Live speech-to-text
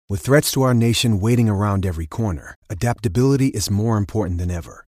With threats to our nation waiting around every corner, adaptability is more important than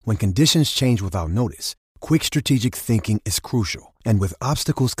ever. When conditions change without notice, quick strategic thinking is crucial. And with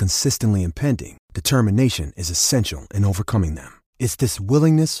obstacles consistently impending, determination is essential in overcoming them. It's this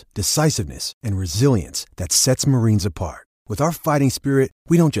willingness, decisiveness, and resilience that sets Marines apart. With our fighting spirit,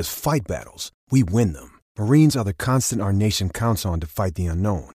 we don't just fight battles, we win them. Marines are the constant our nation counts on to fight the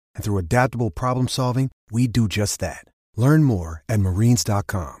unknown. And through adaptable problem solving, we do just that. Learn more at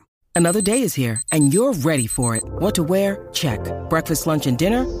marines.com. Another day is here, and you're ready for it. What to wear? Check. Breakfast, lunch, and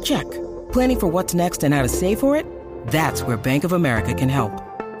dinner? Check. Planning for what's next and how to save for it? That's where Bank of America can help.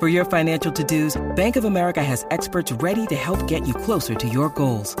 For your financial to-dos, Bank of America has experts ready to help get you closer to your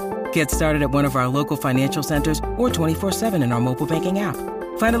goals. Get started at one of our local financial centers or 24/7 in our mobile banking app.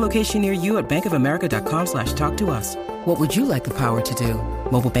 Find a location near you at bankofamerica.com/talktous. What would you like the power to do?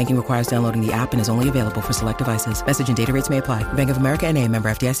 Mobile banking requires downloading the app and is only available for select devices. Message and data rates may apply. Bank of America N.A., member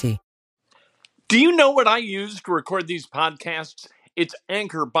FDIC. Do you know what I use to record these podcasts? It's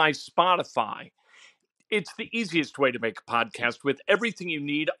Anchor by Spotify. It's the easiest way to make a podcast with everything you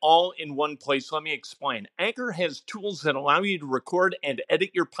need all in one place. Let me explain. Anchor has tools that allow you to record and edit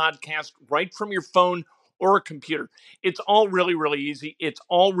your podcast right from your phone or a computer. It's all really, really easy. It's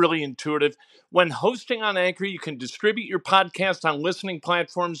all really intuitive. When hosting on Anchor, you can distribute your podcast on listening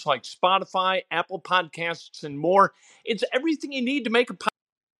platforms like Spotify, Apple Podcasts, and more. It's everything you need to make a podcast.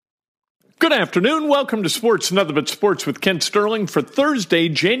 Good afternoon. Welcome to Sports Nothing But Sports with Kent Sterling for Thursday,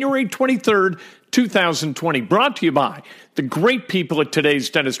 January 23rd, 2020. Brought to you by the great people at Today's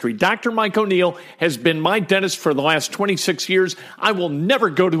Dentistry. Dr. Mike O'Neill has been my dentist for the last 26 years. I will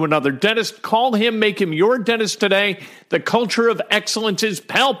never go to another dentist. Call him, make him your dentist today. The culture of excellence is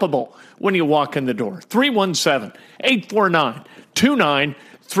palpable when you walk in the door.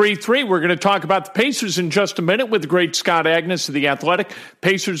 317-849-2933. We're going to talk about the Pacers in just a minute with the great Scott Agnes of The Athletic.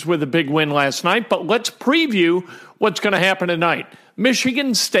 Pacers with a big win last night, but let's preview what's going to happen tonight.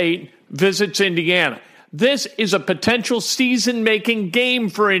 Michigan State visits Indiana. This is a potential season-making game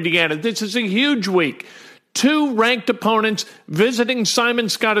for Indiana. This is a huge week. Two ranked opponents visiting Simon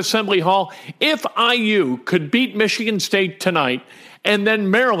Skjodt Assembly Hall. If IU could beat Michigan State tonight, and then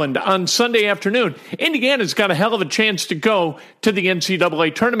Maryland on Sunday afternoon, Indiana's got a hell of a chance to go to the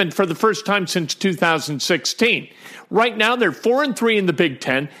NCAA tournament for the first time since 2016. Right now, they're 4-3 in the Big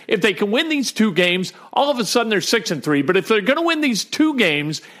Ten. If they can win these two games, all of a sudden they're 6-3. But if they're going to win these two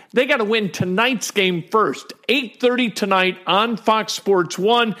games, they got to win tonight's game first. 8:30 tonight on Fox Sports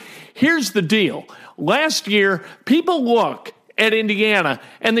 1. Here's the deal. Last year, people look at Indiana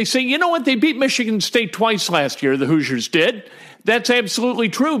and they say, you know what? They beat Michigan State twice last year, the Hoosiers did. That's absolutely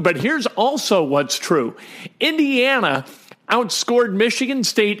true, but here's also what's true. Indiana outscored Michigan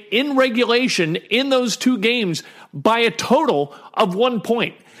State in regulation in those two games by a total of 1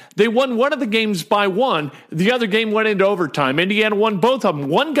 point. They won one of the games by one. The other game went into overtime. Indiana won both of them.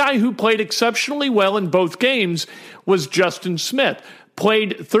 One guy who played exceptionally well in both games was Justin Smith.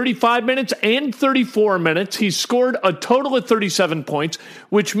 Played 35 minutes and 34 minutes. He scored a total of 37 points,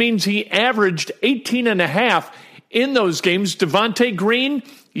 which means he averaged 18 and a half in those games. Devontae Green,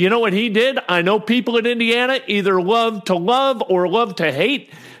 you know what he did? I know people at Indiana either love to love or love to hate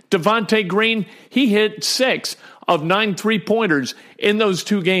Devontae Green. He hit 6 of 9 3-pointers in those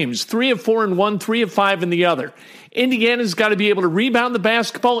two games. 3 of 4 in one, 3 of 5 in the other. Indiana's got to be able to rebound the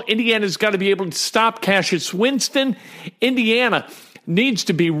basketball. Indiana's got to be able to stop Cassius Winston. Indiana needs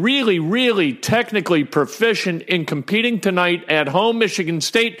to be really, really technically proficient in competing tonight at home. Michigan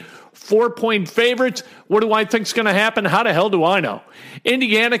State, 4-point favorites. What do I think is going to happen? How the hell do I know?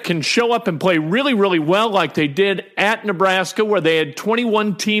 Indiana can show up and play really, really well like they did at Nebraska, where they had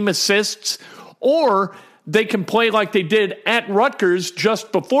 21 team assists, or they can play like they did at Rutgers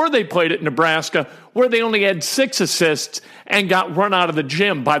just before they played at Nebraska, where they only had 6 assists and got run out of the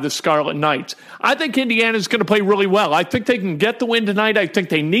gym by the Scarlet Knights. I think Indiana's going to play really well. I think they can get the win tonight. I think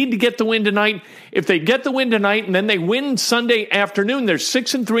they need to get the win tonight. If they get the win tonight and then they win Sunday afternoon, they're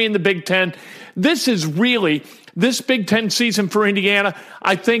 6-3 in the Big Ten. This Big Ten season for Indiana,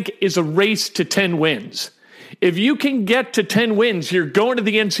 I think, is a race to 10 wins. If you can get to 10 wins, you're going to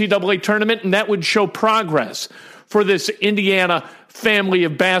the NCAA tournament, and that would show progress for this Indiana family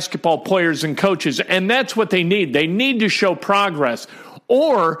of basketball players and coaches. And that's what they need. They need to show progress.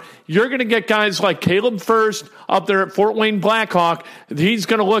 Or you're going to get guys like Caleb Furst up there at Fort Wayne Blackhawk. He's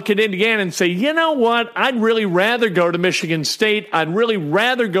going to look at Indiana and say, you know what? I'd really rather go to Michigan State. I'd really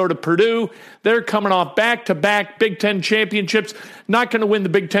rather go to Purdue. They're coming off back-to-back Big Ten championships. Not going to win the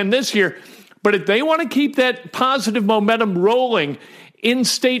Big Ten this year. But if they want to keep that positive momentum rolling in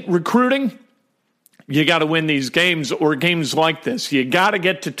state recruiting, You got to win these games or games like this. You got to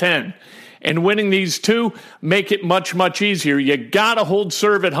get to 10. And winning these two make it much, much easier. You got to hold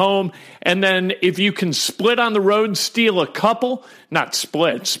serve at home. And then if you can split on the road, steal a couple, not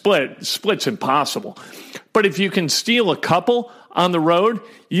split's impossible. But if you can steal a couple on the road,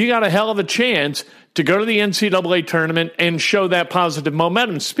 you got a hell of a chance to go to the NCAA tournament and show that positive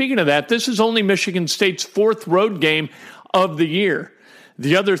momentum. Speaking of that, this is only Michigan State's 4th road game of the year.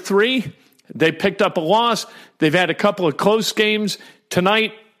 The other 3, they picked up a loss. They've had a couple of close games.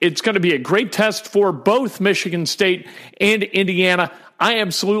 Tonight, it's going to be a great test for both Michigan State and Indiana. I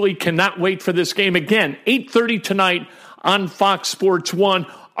absolutely cannot wait for this game. Again, 8:30 tonight on Fox Sports 1.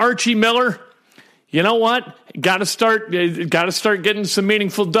 Archie Miller, you know what? Got to start getting some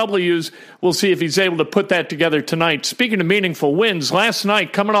meaningful W's. We'll see if he's able to put that together tonight. Speaking of meaningful wins, last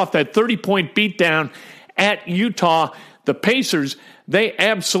night, coming off that 30-point beatdown at Utah, the Pacers, they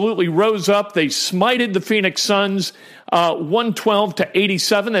absolutely rose up. They smited the Phoenix Suns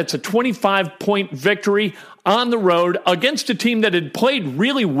 112-87. That's a 25-point victory on the road against a team that had played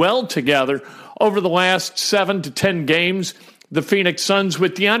really well together over the last 7 to 10 games. The Phoenix Suns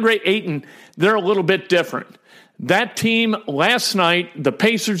with DeAndre Ayton, they're a little bit different. That team last night, the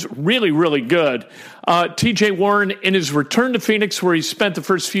Pacers, really, really good. T.J. Warren, in his return to Phoenix, where he spent the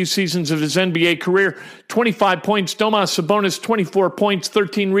first few seasons of his NBA career, 25 points. Domas Sabonis, 24 points,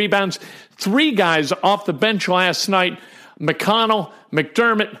 13 rebounds. 3 guys off the bench last night. McConnell,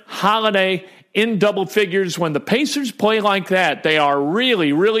 McDermott, Holiday in double figures. When the Pacers play like that, they are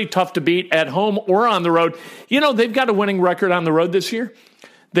really, really tough to beat at home or on the road. You know, they've got a winning record on the road this year.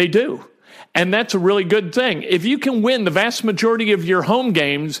 They do. And that's a really good thing. If you can win the vast majority of your home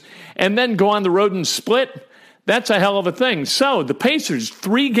games and then go on the road and split, that's a hell of a thing. So the Pacers,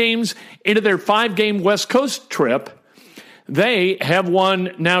 3 games into their 5-game West Coast trip, they have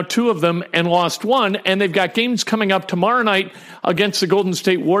won now 2 of them and lost 1. And they've got games coming up tomorrow night against the Golden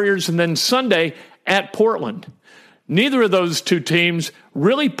State Warriors and then Sunday at Portland. Neither of those 2 teams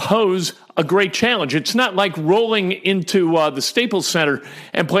really pose a great challenge. It's not like rolling into the Staples Center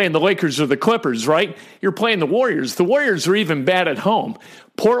and playing the Lakers or the Clippers, right? You're playing the Warriors. The Warriors are even bad at home.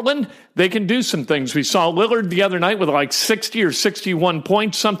 Portland, they can do some things. We saw Lillard the other night with like 60 or 61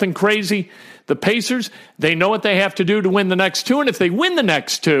 points, something crazy. The Pacers, they know what they have to do to win the next 2, and if they win the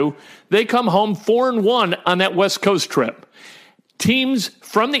next 2, they come home 4-1 on that West Coast trip. Teams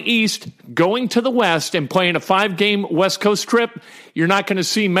from the East going to the West and playing a 5-game West Coast trip, you're not going to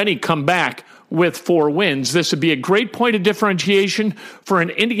see many come back with 4 wins. This would be a great point of differentiation for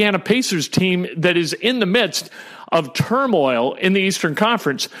an Indiana Pacers team that is in the midst of turmoil in the Eastern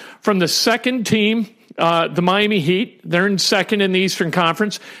Conference. From the second team, the Miami Heat, they're in second in the Eastern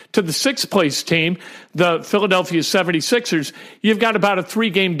Conference, to the 6th place team, the Philadelphia 76ers, you've got about a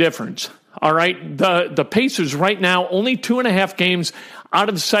 3-game difference. All right, the Pacers right now only 2.5 games out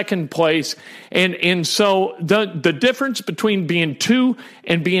of second place, and so the difference between being 2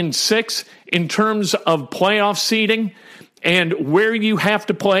 and being 6 in terms of playoff seeding and where you have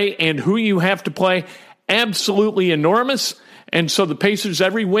to play and who you have to play, absolutely enormous. And so the Pacers,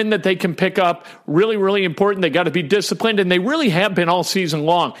 every win that they can pick up, really, really important. They got to be disciplined, and they really have been all season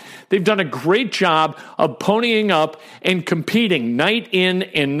long. They've done a great job of ponying up and competing night in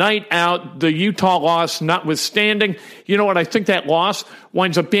and night out. The Utah loss notwithstanding, you know what? I think that loss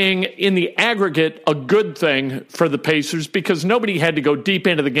winds up being, in the aggregate, a good thing for the Pacers because nobody had to go deep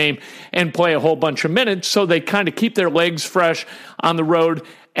into the game and play a whole bunch of minutes, so they kind of keep their legs fresh on the road.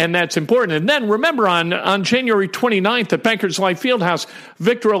 And that's important. And then remember on January 29th at Bankers Life Fieldhouse,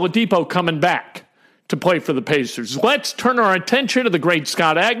 Victor Oladipo coming back to play for the Pacers. Let's turn our attention to the great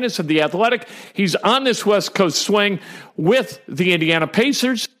Scott Agness of The Athletic. He's on this West Coast swing with the Indiana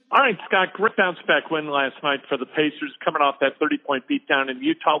Pacers. All right, Scott, great bounce-back win last night for the Pacers, coming off that 30-point beatdown in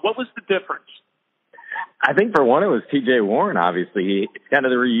Utah. What was the difference? I think for one, it was T.J. Warren, obviously. It's kind of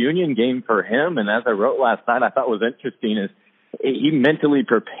the reunion game for him, and as I wrote last night, I thought was interesting is he mentally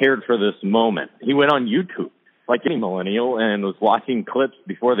prepared for this moment. He went on YouTube, like any millennial, and was watching clips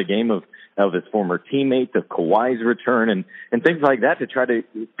before the game of his former teammate, of Kawhi's return, and things like that to try to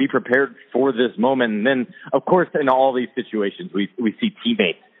be prepared for this moment. And then, of course, in all these situations, we see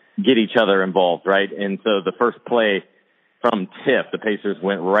teammates get each other involved, right? And so the first play from Tiff, the Pacers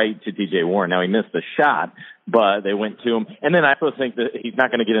went right to T.J. Warren. Now, he missed the shot, but they went to him. And then I also think that he's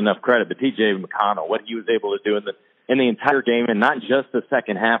not going to get enough credit, but T.J. McConnell, what he was able to do in the entire game, and not just the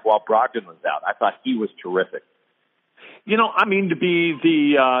second half while Brogdon was out. I thought he was terrific. You know, I mean, to be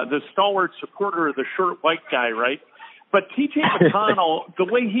the stalwart supporter of the short white guy, right? But T.J. McConnell, the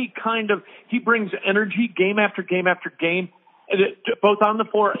way he brings energy game after game after game, both on the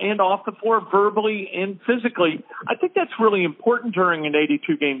floor and off the floor, verbally and physically. I think that's really important during an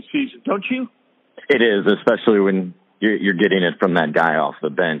 82-game season, don't you? It is, especially when you're getting it from that guy off the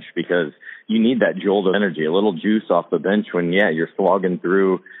bench, because you need that jolt of energy, a little juice off the bench when, you're slogging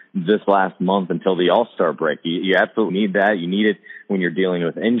through this last month until the All-Star break. You absolutely need that. You need it when you're dealing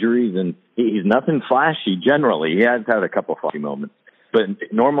with injuries, and he's nothing flashy generally. He has had a couple flashy moments, but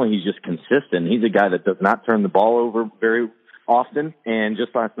normally he's just consistent. He's a guy that does not turn the ball over very often, and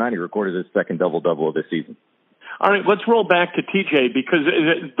just last night he recorded his second double-double of the season. All right, let's roll back to TJ, because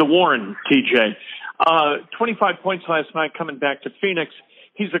the Warren TJ. 25 points last night coming back to Phoenix.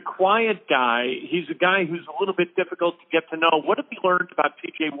 He's a quiet guy. He's a guy who's a little bit difficult to get to know. What have you learned about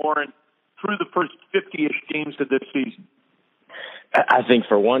TJ Warren through the first 50-ish games of this season? I think,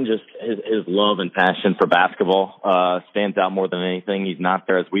 for one, just his love and passion for basketball stands out more than anything. He's not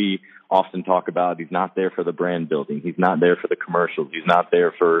there, as we often talk about, he's not there for the brand building. He's not there for the commercials. He's not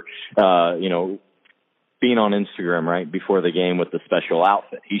there for, being on Instagram right before the game with the special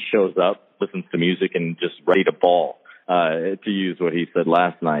outfit. He shows up, listens to music, and just ready to ball, to use what he said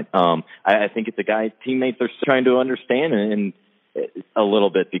last night. I think it's a guy teammates are trying to understand and a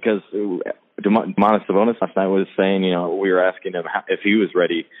little bit, because Domantas Sabonis last night was saying, we were asking him if he was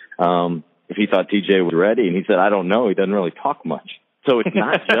ready, if he thought TJ was ready, and he said, I don't know. He doesn't really talk much. So it's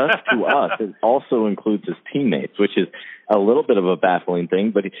not just to us. It also includes his teammates, which is a little bit of a baffling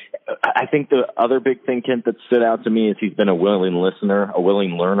thing. But I think the other big thing, Kent, that stood out to me is he's been a willing listener, a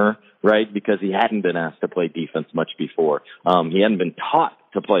willing learner, right? Because he hadn't been asked to play defense much before. He hadn't been taught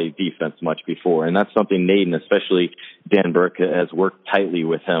to play defense much before. And that's something Nate and especially Dan Burke has worked tightly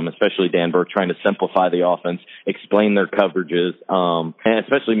with him, especially Dan Burke trying to simplify the offense, explain their coverages, and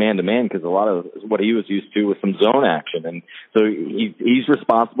especially man-to-man, because a lot of what he was used to was some zone action. And so he's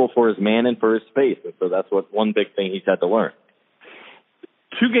responsible for his man and for his space. And so that's one big thing he's had to learn.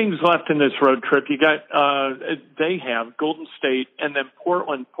 2 games left in this road trip. You got, they have Golden State and then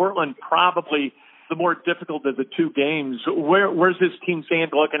Portland. Portland probably the more difficult of the 2 games. Where's this team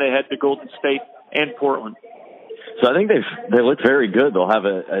stand looking ahead to Golden State and Portland? So I think they look very good. They'll have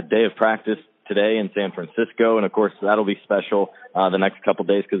a day of practice today in San Francisco, and of course that'll be special the next couple of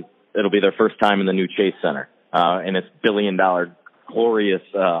days, because it'll be their first time in the new Chase Center, and it's billion-dollar glorious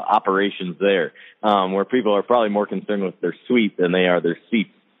operations there, where people are probably more concerned with their suite than they are their seats,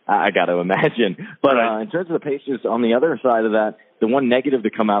 I got to imagine. But in terms of the Pacers, on the other side of that, the one negative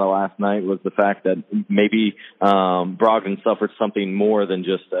to come out of last night was the fact that maybe Brogdon suffered something more than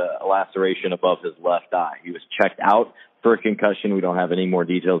just a laceration above his left eye. He was checked out for a concussion. We don't have any more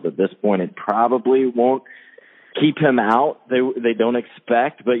details at this point. It probably won't keep him out. They don't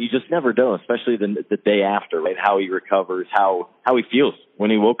expect, but you just never know, especially the day after, right? How he recovers, how he feels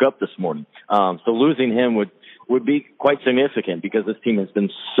when he woke up this morning. So losing him would be quite significant, because this team has been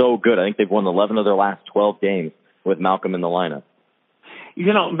so good. I think they've won 11 of their last 12 games with Malcolm in the lineup.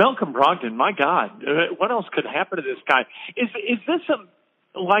 Malcolm Brogdon, my God, what else could happen to this guy? Is this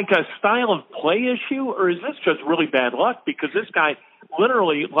like a style of play issue, or is this just really bad luck? Because this guy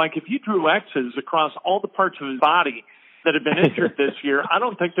literally, like if you drew X's across all the parts of his body that have been injured this year, I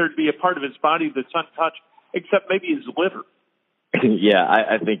don't think there'd be a part of his body that's untouched except maybe his liver. Yeah,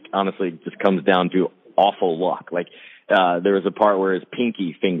 I think honestly it just comes down to awful luck. Like there was a part where his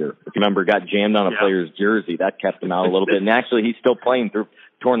pinky finger, if you remember, got jammed on a player's jersey. That kept him out a little bit. And actually he's still playing through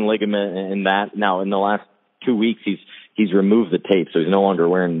torn ligament and that. Now in the last 2 weeks he's removed the tape, so he's no longer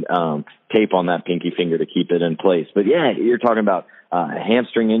wearing tape on that pinky finger to keep it in place. But yeah, you're talking about a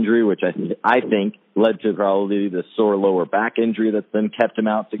hamstring injury, which I think led to probably the sore lower back injury that's then kept him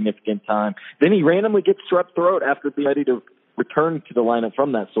out significant time. Then he randomly gets strep throat after being ready to return to the lineup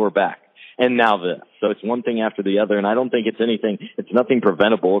from that sore back. And now this. So it's one thing after the other, and I don't think it's nothing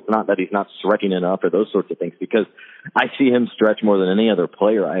preventable. It's not that he's not stretching enough or those sorts of things, because I see him stretch more than any other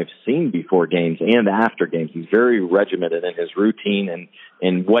player I've seen before games and after games. He's very regimented in his routine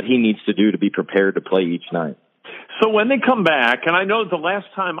and what he needs to do to be prepared to play each night. So when they come back, and I know the last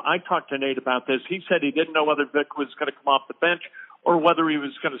time I talked to Nate about this, he said he didn't know whether Vic was going to come off the bench or whether he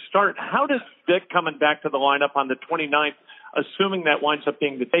was going to start. How does Vic coming back to the lineup on the 29th, assuming that winds up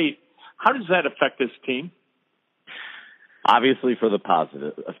being the date, how does that affect this team? Obviously for the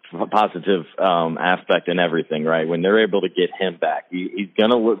positive aspect and everything, right? When they're able to get him back, he's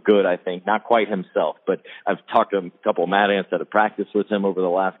going to look good, I think. Not quite himself, but I've talked to a couple of Mad Ants that have practiced with him over the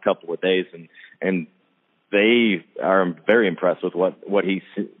last couple of days, and they are very impressed with what he's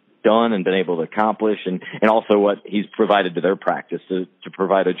done and been able to accomplish, and also what he's provided to their practice to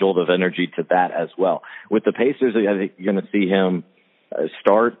provide a jolt of energy to that as well. With the Pacers, I think you're going to see him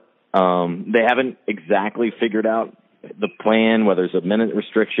start. They haven't exactly figured out the plan, whether it's a minute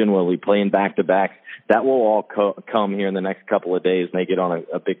restriction, will he play in back-to-backs, that will all come here in the next couple of days, and they get on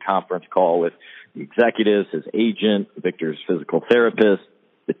a big conference call with the executives, his agent, Victor's physical therapist,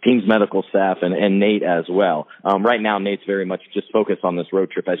 the team's medical staff, and Nate as well. Right now, Nate's very much just focused on this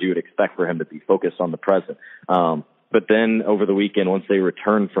road trip, as you would expect for him to be focused on the present. But then over the weekend, once they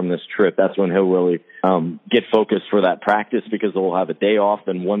return from this trip, that's when he'll really get focused for that practice, because they'll have a day off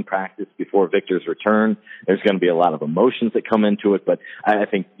and one practice before Victor's return. There's going to be a lot of emotions that come into it. But I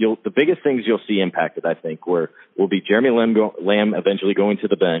think the biggest things you'll see impacted, I think, will be Jeremy Lamb eventually going to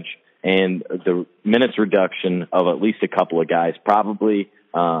the bench, and the minutes reduction of at least a couple of guys. Probably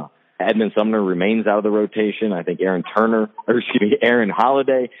Edmund Sumner remains out of the rotation. I think Aaron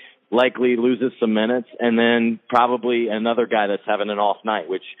Holiday likely loses some minutes, and then probably another guy that's having an off night,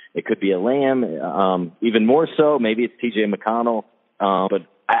 which it could be a Lamb, even more so. Maybe it's TJ McConnell, but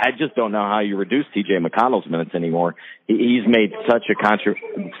I just don't know how you reduce TJ McConnell's minutes anymore. He's made such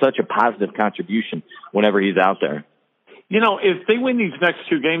a positive contribution whenever he's out there. You know, if they win these next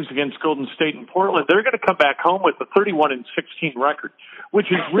two games against Golden State and Portland, they're going to come back home with a 31-16 record, which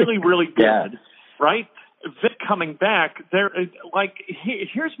is really, really good, yeah. Right? Vic coming back,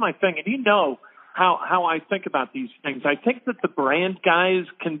 here's my thing, and you know how I think about these things. I think that the brand guys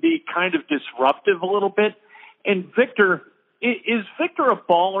can be kind of disruptive a little bit. And Victor, is Victor a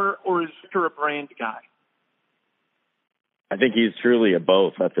baller or is Victor a brand guy? I think he's truly a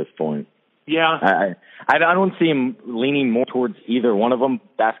both at this point. Yeah. I don't see him leaning more towards either one of them.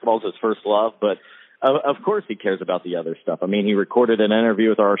 Basketball's his first love, but of course he cares about the other stuff. I mean, he recorded an interview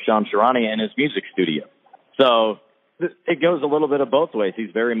with our Shams Charania in his music studio. So it goes a little bit of both ways. He's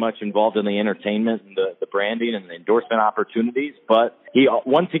very much involved in the entertainment and the branding and the endorsement opportunities. But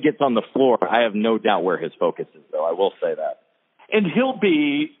once he gets on the floor, I have no doubt where his focus is, though. I will say that. And he'll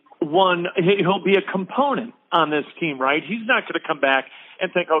be a component on this team, right? He's not going to come back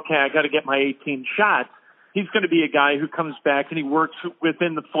and think, okay, I got to get my 18 shots. He's going to be a guy who comes back and he works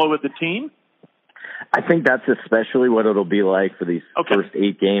within the flow of the team. I think that's especially what it'll be like for these first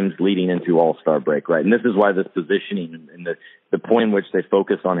 8 games leading into All-Star break, right? And this is why this positioning and the point in which they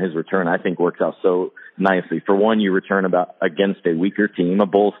focus on his return, I think, works out so nicely. For one, you return against a weaker team, a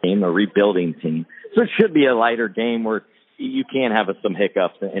Bulls team, a rebuilding team. So it should be a lighter game where you can have some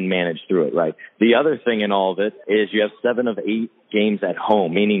hiccups and manage through it, right? The other thing in all of it is you have 7 of 8 games at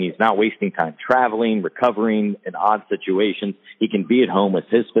home, meaning he's not wasting time traveling, recovering in odd situations. He can be at home with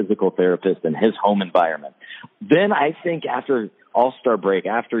his physical therapist and his home environment. Then I think after All-Star break,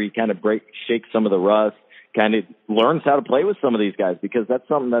 after he kind of shakes some of the rust, kind of learns how to play with some of these guys, because that's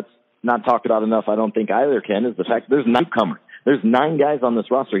something that's not talked about enough, I don't think either, Ken, is the fact that there's newcomers. There's 9 guys on this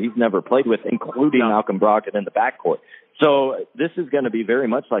roster he's never played with, including Malcolm Brogdon in the backcourt. So this is going to be very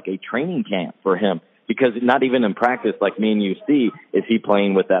much like a training camp for him, because not even in practice, like me and you see, is he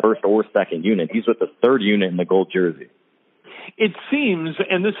playing with that first or second unit. He's with the third unit in the gold jersey. It seems,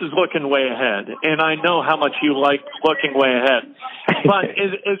 and this is looking way ahead, and I know how much you like looking way ahead, but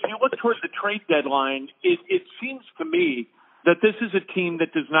as you look towards the trade deadline, it seems to me that this is a team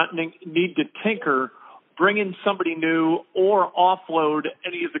that does not need to tinker, bring in somebody new, or offload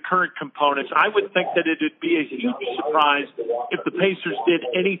any of the current components. I would think that it would be a huge surprise if the Pacers did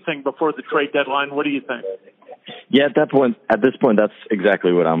anything before the trade deadline. What do you think? Yeah, at this point, that's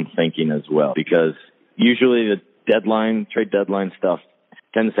exactly what I'm thinking as well, because usually the trade deadline stuff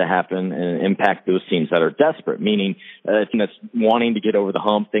tends to happen and impact those teams that are desperate, meaning a team that's wanting to get over the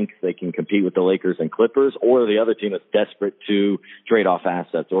hump, thinks they can compete with the Lakers and Clippers, or the other team that's desperate to trade off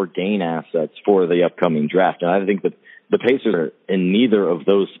assets or gain assets for the upcoming draft. And I think that the Pacers are in neither of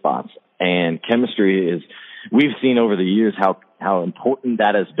those spots. And chemistry we've seen over the years how important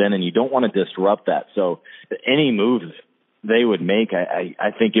that has been, and you don't want to disrupt that. So any move they would make, I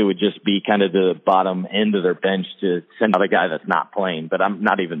think it would just be kind of the bottom end of their bench to send out a guy that's not playing. But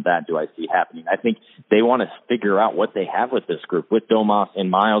not even that do I see happening. I think they want to figure out what they have with this group, with Domas and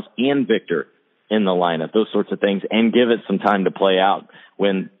Miles and Victor in the lineup, those sorts of things, and give it some time to play out.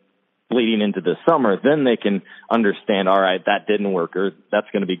 When leading into the summer, then they can understand, all right, that didn't work, or that's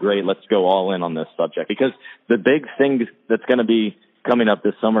going to be great. Let's go all in on this subject. Because the big thing that's going to be coming up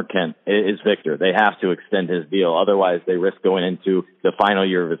this summer, Kent, is Victor. They have to extend his deal. Otherwise, they risk going into the final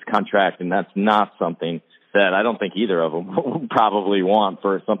year of his contract, and that's not something that I don't think either of them will probably want,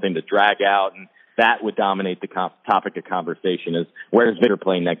 for something to drag out. And that would dominate the topic of conversation, is where's Victor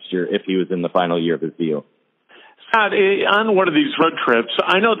playing next year if he was in the final year of his deal. Scott, on one of these road trips,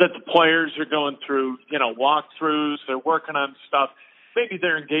 I know that the players are going through, walkthroughs, they're working on stuff. Maybe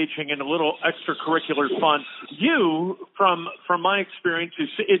they're engaging in a little extracurricular fun. You, from my experience,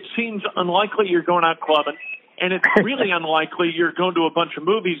 it seems unlikely you're going out clubbing, and it's really unlikely you're going to a bunch of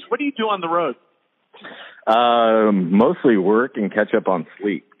movies. What do you do on the road? Mostly work and catch up on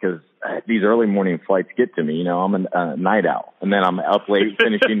sleep, because these early morning flights get to me. You know, I'm a night owl, and then I'm up late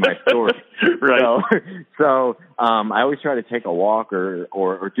finishing my story. Right. So I always try to take a walk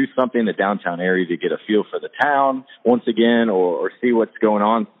or do something in the downtown area to get a feel for the town once again, or see what's going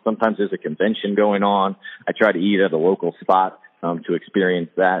on. Sometimes there's a convention going on. I try to eat at a local spot to experience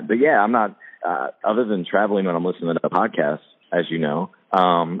that. But yeah, I'm not other than traveling when I'm listening to podcasts, as you know.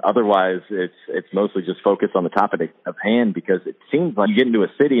 Otherwise, it's mostly just focused on the topic of hand, because it seems like you get into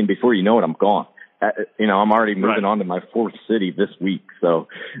a city and before you know it, I'm gone. I'm already moving on to my fourth city this week. So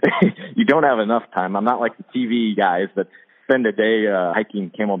you don't have enough time. I'm not like the TV guys that spend a day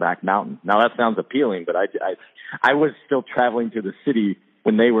hiking Camelback Mountain. Now that sounds appealing, but I was still traveling to the city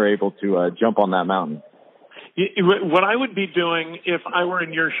when they were able to jump on that mountain. What I would be doing if I were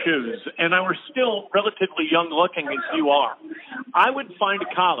in your shoes, and I were still relatively young looking as you are, I would find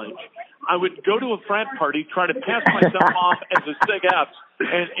a college. I would go to a frat party, try to pass myself off as a Sig F,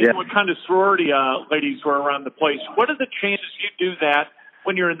 and what kind of sorority ladies were around the place. What are the chances you do that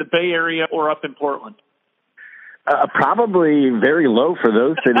when you're in the Bay Area or up in Portland? Probably very low for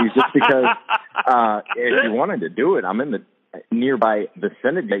those cities, just because if you wanted to do it, I'm in the nearby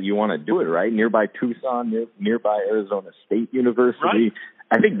vicinity that you want to do it, right? Nearby Tucson, nearby Arizona State University. Right.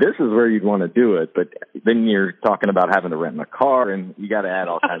 I think this is where you'd want to do it, but then you're talking about having to rent a car, and you got to add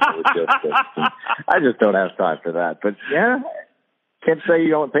all kinds of logistics. I just don't have time for that. But yeah, can't say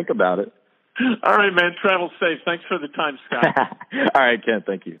you don't think about it. All right, man. Travel safe. Thanks for the time, Scott. All right, Ken.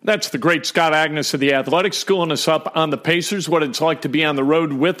 Thank you. That's the great Scott Agness of The Athletic, schooling us up on the Pacers, what it's like to be on the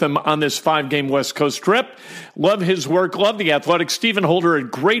road with them on this 5-game West Coast trip. Love his work. Love The Athletic. Stephen Holder, a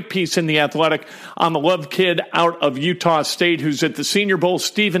great piece in The Athletic on the Love kid out of Utah State who's at the Senior Bowl.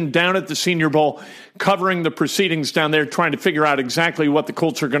 Stephen down at the Senior Bowl covering the proceedings down there, trying to figure out exactly what the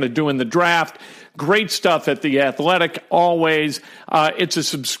Colts are going to do in the draft. Great stuff at The Athletic, always. It's a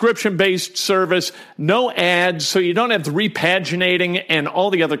subscription-based service, no ads, so you don't have the repaginating and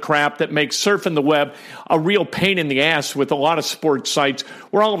all the other crap that makes surfing the web a real pain in the ass with a lot of sports sites,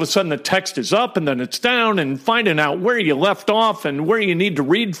 where all of a sudden the text is up and then it's down, and finding out where you left off and where you need to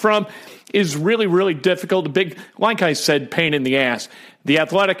read from is really, really difficult. A big, like I said, pain in the ass. The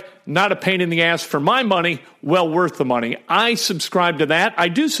Athletic, not a pain in the ass for my money, well worth the money. I subscribe to that. I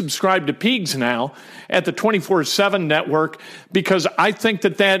do subscribe to Peegs now at the 24/7 network, because I think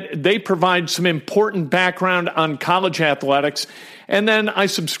that they provide some important background on college athletics. And then I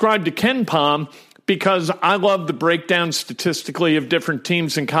subscribe to Ken Palm, because I love the breakdown statistically of different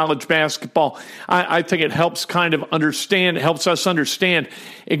teams in college basketball. I think it helps helps us understand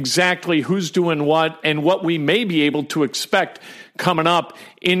exactly who's doing what and what we may be able to expect coming up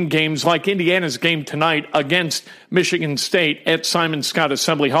in games like Indiana's game tonight against Michigan State at Simon Skjodt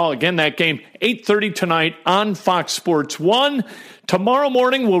Assembly Hall. Again, that game, 8:30 tonight on Fox Sports 1. Tomorrow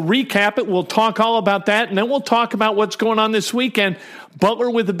morning, we'll recap it. We'll talk all about that, and then we'll talk about what's going on this weekend. Butler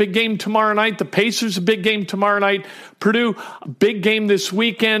with a big game tomorrow night. The Pacers, a big game tomorrow night. Purdue, a big game this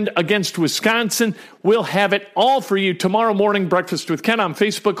weekend against Wisconsin. We'll have it all for you tomorrow morning. Breakfast with Ken on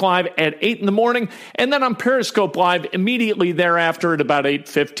Facebook Live at 8 in the morning, and then on Periscope Live immediately thereafter at about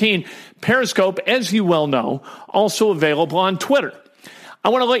 8:15. Periscope, as you well know, also available on Twitter. I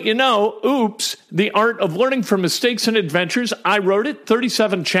want to let you know, Oops, The Art of Learning from Mistakes and Adventures. I wrote it,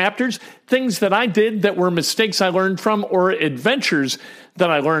 37 chapters, things that I did that were mistakes I learned from, or adventures that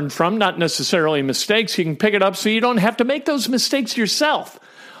I learned from, not necessarily mistakes. You can pick it up so you don't have to make those mistakes yourself.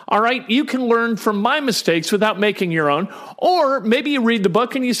 All right, you can learn from my mistakes without making your own. Or maybe you read the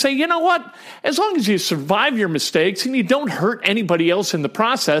book and you say, you know what? As long as you survive your mistakes and you don't hurt anybody else in the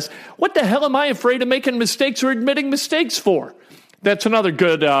process, what the hell am I afraid of making mistakes or admitting mistakes for? That's another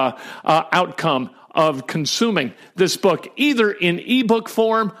good outcome of consuming this book, either in ebook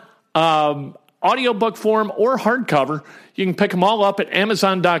form, audiobook form, or hardcover. You can pick them all up at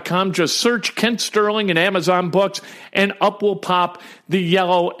Amazon.com. Just search Kent Sterling and Amazon Books, and up will pop the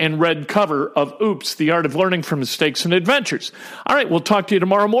yellow and red cover of Oops, The Art of Learning from Mistakes and Adventures. All right, we'll talk to you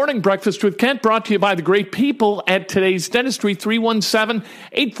tomorrow morning. Breakfast with Kent, brought to you by the great people at Today's Dentistry,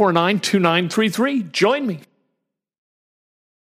 317-849-2933. Join me.